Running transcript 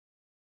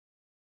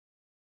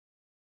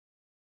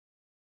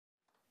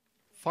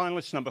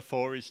Finalist number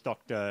 4 is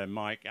Dr.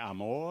 Mike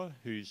Armour,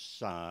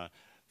 who's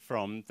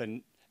from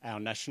our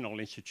National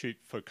Institute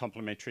for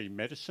Complementary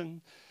Medicine.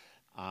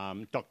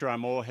 Dr.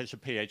 Armour has a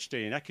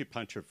PhD in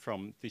acupuncture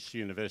from this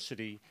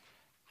university,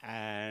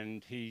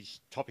 and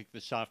his topic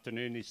this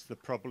afternoon is the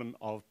problem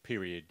of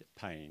period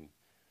pain.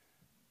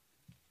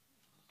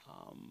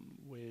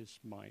 Where's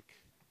Mike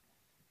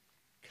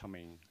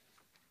coming?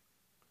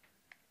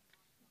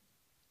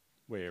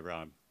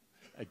 We're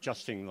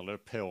adjusting the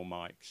lapel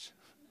mics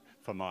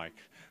for Mike.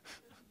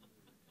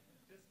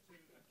 Just to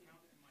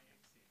account for my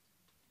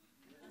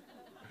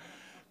accent.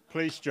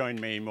 Please join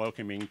me in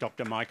welcoming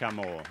Dr. Mike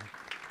Armour.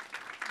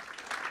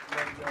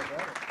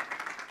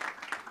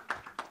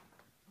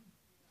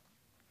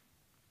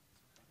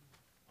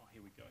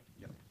 Here we go.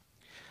 Yep.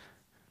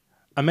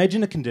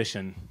 Imagine a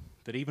condition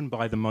that even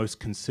by the most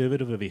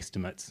conservative of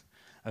estimates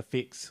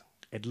affects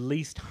at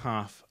least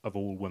half of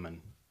all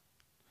women.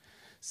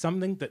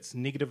 Something that's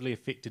negatively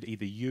affected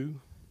either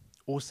you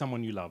or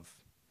someone you love,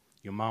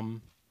 your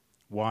mum,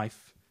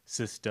 wife,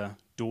 sister,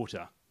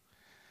 daughter.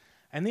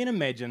 And then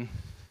imagine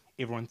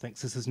everyone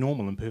thinks this is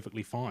normal and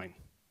perfectly fine.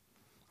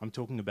 I'm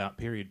talking about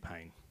period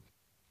pain.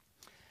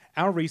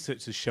 Our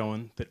research has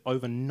shown that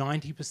over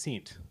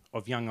 90%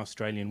 of young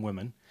Australian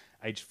women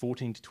aged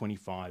 14 to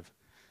 25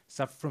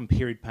 suffer from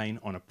period pain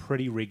on a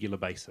pretty regular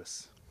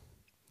basis.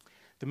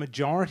 The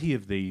majority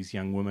of these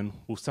young women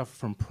will suffer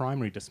from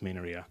primary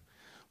dysmenorrhea,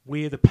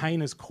 where the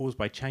pain is caused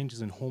by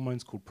changes in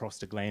hormones called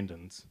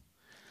prostaglandins.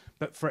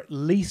 But for at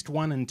least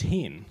 1 in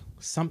 10,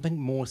 something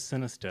more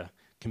sinister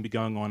can be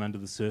going on under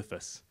the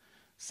surface,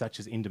 such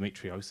as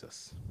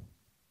endometriosis.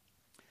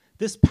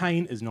 This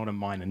pain is not a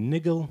minor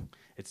niggle,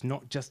 it's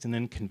not just an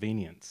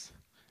inconvenience.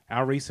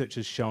 Our research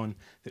has shown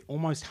that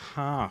almost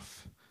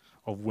half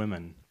of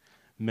women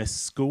miss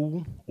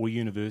school or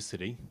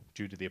university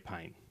due to their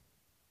pain.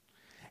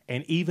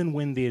 And even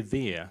when they're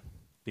there,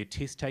 their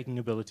test-taking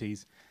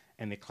abilities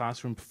and their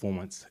classroom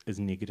performance is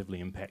negatively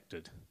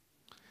impacted.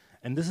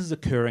 And this is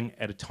occurring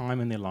at a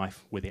time in their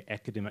life where their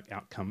academic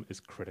outcome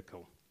is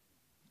critical.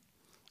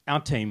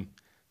 Our team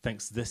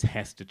thinks this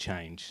has to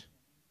change.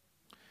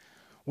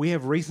 We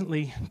have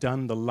recently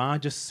done the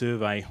largest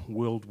survey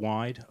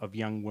worldwide of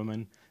young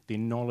women, their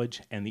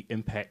knowledge and the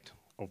impact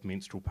of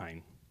menstrual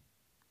pain.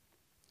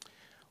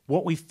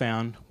 What we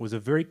found was a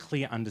very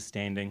clear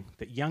understanding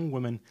that young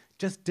women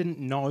just didn't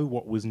know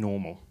what was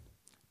normal.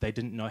 They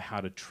didn't know how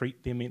to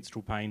treat their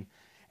menstrual pain,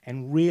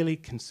 and really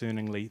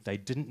concerningly, they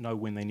didn't know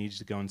when they needed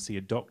to go and see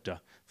a doctor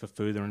for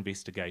further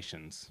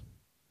investigations.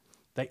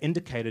 They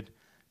indicated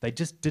they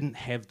just didn't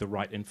have the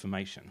right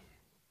information.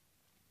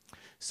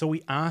 So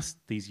we asked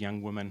these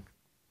young women,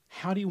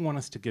 how do you want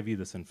us to give you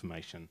this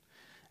information?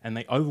 And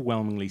they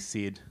overwhelmingly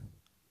said,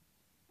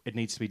 it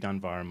needs to be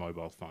done via a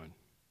mobile phone.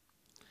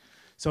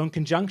 So in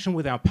conjunction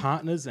with our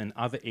partners and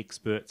other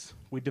experts,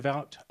 we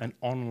developed an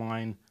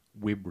online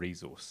web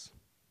resource.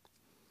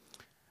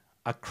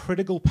 A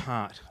critical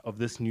part of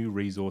this new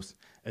resource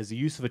is the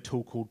use of a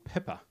tool called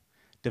PIPA,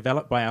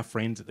 developed by our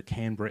friends at the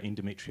Canberra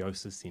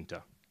Endometriosis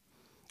Centre.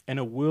 In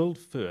a world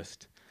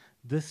first,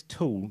 this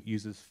tool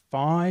uses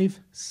 5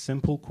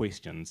 simple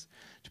questions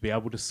to be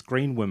able to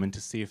screen women to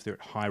see if they're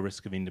at high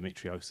risk of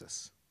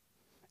endometriosis.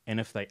 And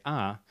if they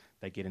are,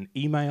 they get an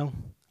email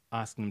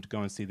asking them to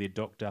go and see their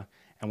doctor,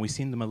 and we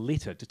send them a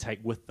letter to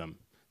take with them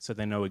so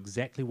they know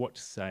exactly what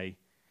to say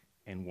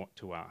and what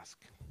to ask.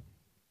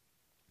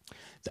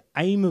 The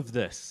aim of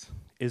this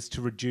is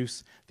to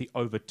reduce the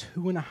over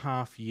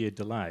 2.5-year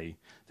delay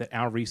that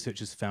our research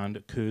has found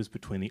occurs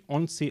between the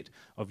onset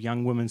of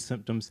young women's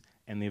symptoms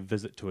and their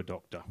visit to a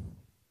doctor.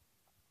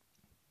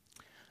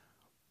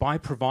 By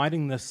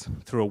providing this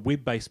through a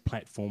web-based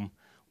platform,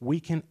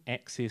 we can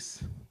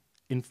access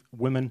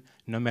women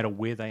no matter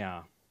where they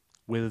are,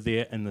 whether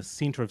they're in the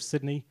centre of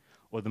Sydney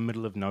or the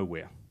middle of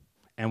nowhere.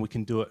 And we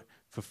can do it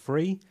for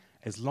free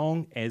as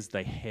long as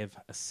they have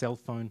a cell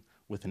phone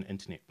with an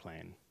internet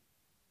plan.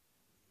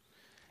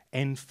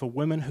 And for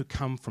women who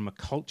come from a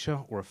culture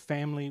or a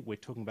family where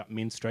talking about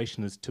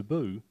menstruation is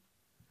taboo,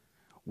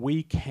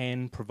 we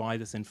can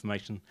provide this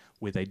information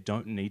where they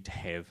don't need to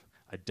have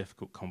a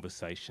difficult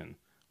conversation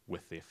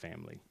with their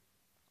family.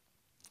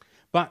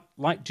 But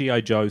like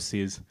G.I. Joe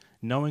says,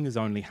 knowing is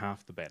only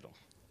half the battle.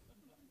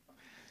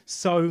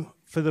 So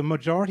for the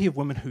majority of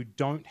women who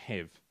don't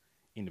have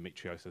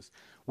endometriosis,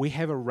 we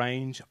have a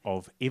range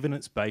of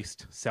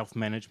evidence-based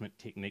self-management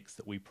techniques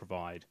that we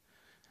provide.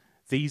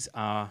 These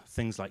are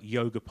things like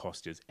yoga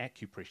postures,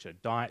 acupressure,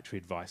 dietary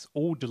advice,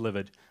 all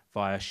delivered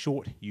via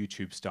short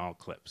YouTube-style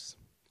clips.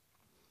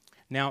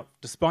 Now,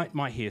 despite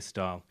my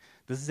hairstyle,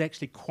 this is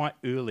actually quite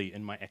early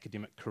in my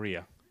academic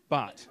career,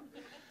 but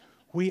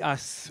we are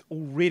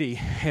already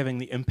having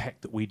the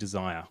impact that we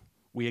desire.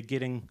 We are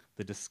getting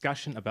the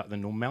discussion about the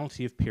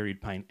normality of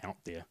period pain out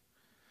there.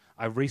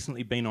 I've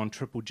recently been on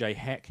Triple J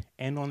Hack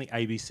and on the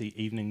ABC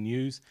Evening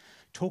News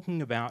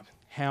talking about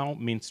how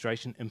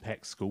menstruation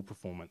impacts school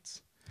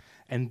performance.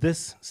 And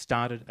this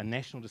started a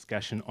national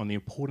discussion on the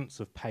importance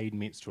of paid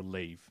menstrual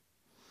leave.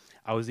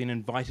 I was then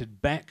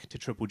invited back to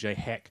Triple J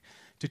Hack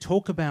to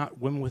talk about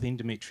women with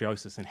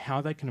endometriosis and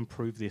how they can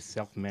improve their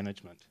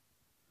self-management.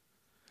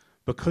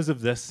 Because of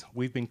this,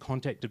 we've been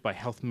contacted by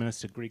Health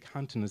Minister Greg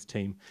Hunt and his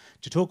team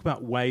to talk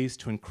about ways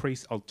to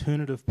increase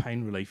alternative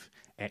pain relief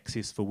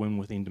access for women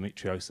with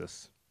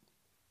endometriosis.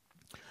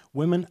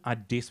 Women are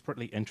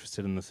desperately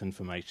interested in this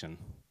information.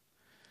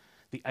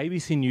 The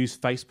ABC News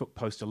Facebook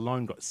post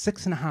alone got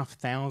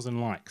 6,500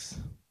 likes.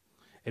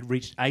 It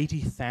reached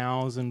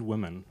 80,000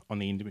 women on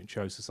the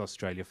Endometriosis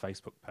Australia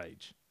Facebook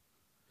page,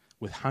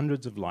 with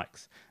hundreds of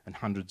likes and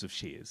hundreds of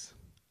shares.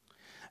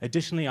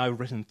 Additionally, I've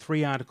written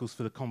 3 articles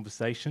for The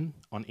Conversation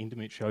on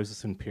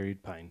endometriosis and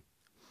period pain.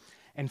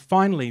 And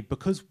finally,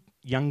 because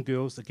young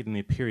girls are getting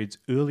their periods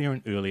earlier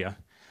and earlier,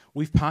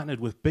 we've partnered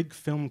with Big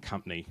Film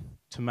Company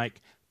to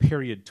make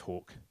Period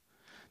Talk.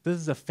 This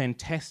is a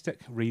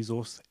fantastic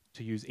resource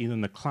to use either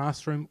in the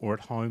classroom or at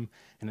home,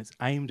 and it's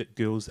aimed at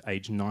girls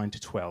aged 9 to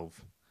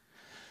 12.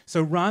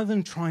 So rather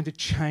than trying to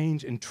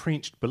change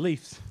entrenched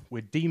beliefs,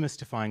 we're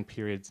demystifying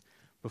periods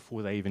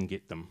before they even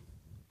get them.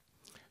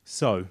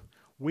 So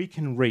we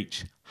can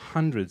reach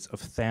hundreds of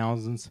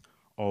thousands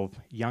of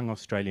young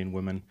Australian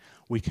women.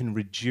 We can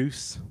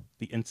reduce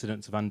the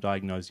incidence of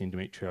undiagnosed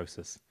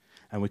endometriosis,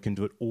 and we can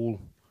do it all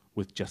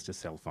with just a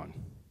cell phone.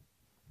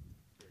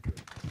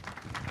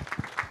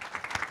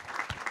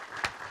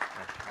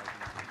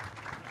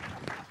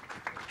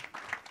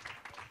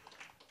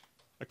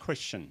 A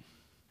question,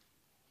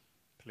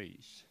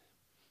 please.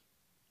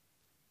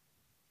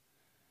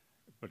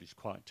 Everybody's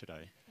quiet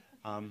today.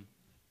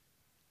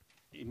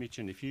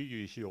 Imogen, if you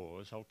use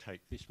yours, I'll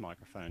take this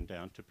microphone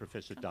down to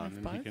Professor Dunn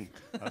and he can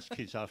ask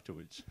his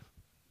afterwards.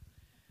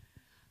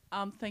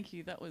 Thank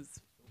you. That was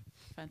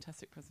a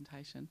fantastic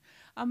presentation.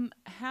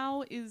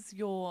 How is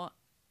your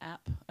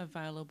app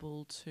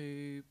available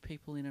to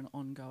people in an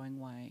ongoing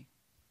way?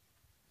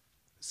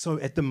 So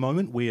at the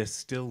moment, we're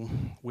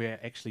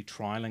actually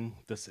trialling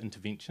this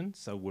intervention.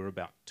 So we're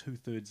about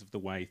 2/3 of the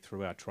way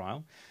through our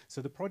trial.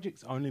 So the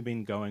project's only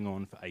been going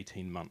on for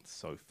 18 months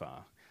so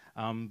far.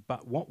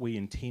 But what we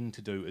intend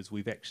to do is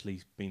we've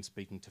actually been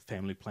speaking to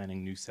Family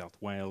Planning New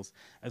South Wales,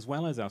 as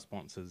well as our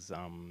sponsors,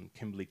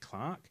 Kimberly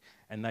Clark,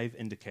 and they've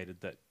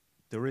indicated that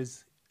there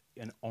is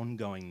an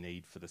ongoing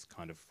need for this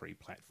kind of free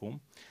platform.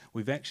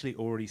 We've actually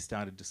already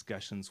started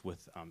discussions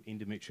with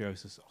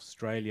Endometriosis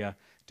Australia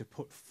to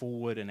put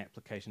forward an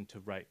application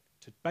to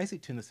basically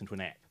turn this into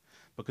an app,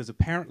 because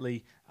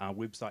apparently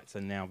websites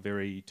are now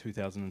very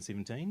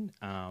 2017,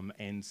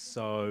 and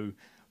so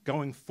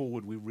going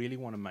forward we really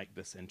want to make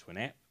this into an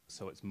app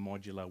so it's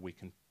modular. We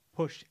can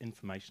push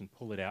information,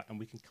 pull it out, and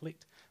we can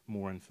collect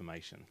more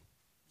information.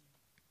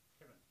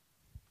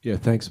 Yeah,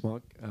 thanks,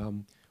 Mike.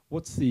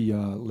 What's the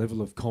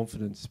level of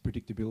confidence,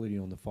 predictability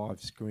on the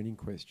 5 screening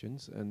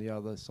questions? And the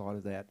other side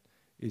of that,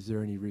 is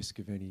there any risk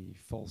of any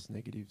false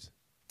negatives?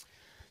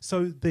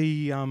 So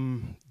the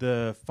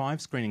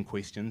 5 screening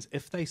questions,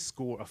 if they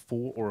score a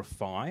 4 or a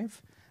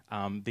 5,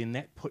 then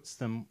that puts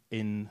them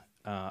in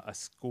a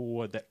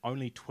score that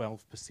only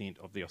 12%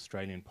 of the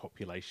Australian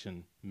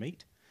population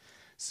meet.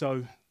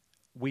 So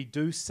we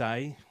do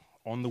say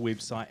on the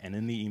website and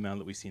in the email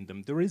that we send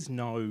them, there is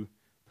no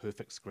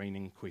perfect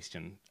screening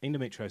question.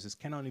 Endometriosis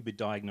can only be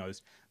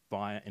diagnosed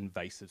via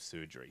invasive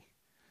surgery.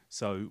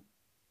 So,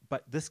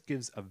 but this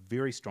gives a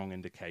very strong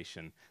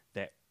indication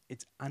that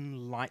it's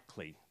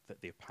unlikely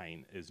that their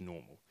pain is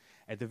normal.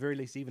 At the very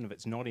least, even if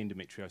it's not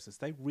endometriosis,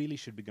 they really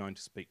should be going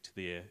to speak to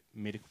their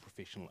medical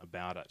professional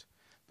about it,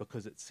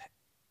 because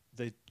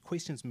the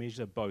questions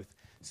measure both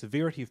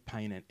severity of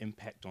pain and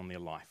impact on their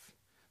life.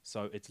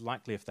 So it's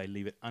likely if they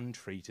leave it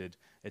untreated,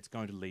 it's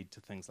going to lead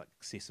to things like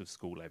excessive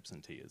school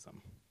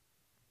absenteeism.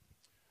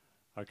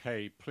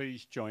 Okay,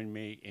 please join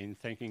me in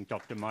thanking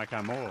Dr. Mike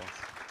Armour.